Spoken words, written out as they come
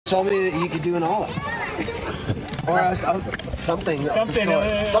told me that you could do an all-up. Or something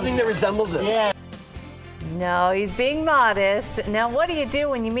that resembles it. Yeah. No, he's being modest. Now, what do you do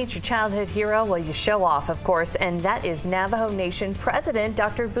when you meet your childhood hero? Well, you show off, of course, and that is Navajo Nation President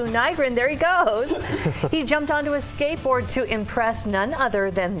Dr. Nygren. There he goes. He jumped onto a skateboard to impress none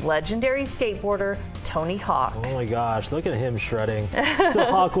other than legendary skateboarder Tony Hawk. Oh my gosh, look at him shredding. So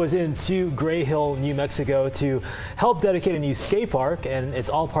Hawk was into Gray Hill, New Mexico to help dedicate a new skate park, and it's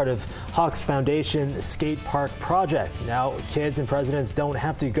all part of Hawk's Foundation Skate Park project. Now, kids and presidents don't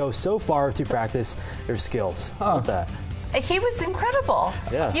have to go so far to practice their skills. Love that. He was incredible.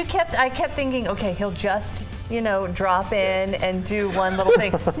 Yeah. I kept thinking, okay, he'll just, drop in and do one little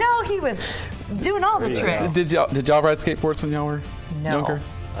thing. No, he was doing all the tricks. Did y'all ride skateboards when y'all were younger?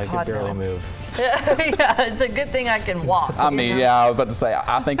 I could barely move. Yeah, it's a good thing I can walk. I mean, yeah, I was about to say,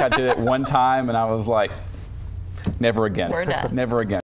 I think I did it one time and I was like, never again. We're done. Never again.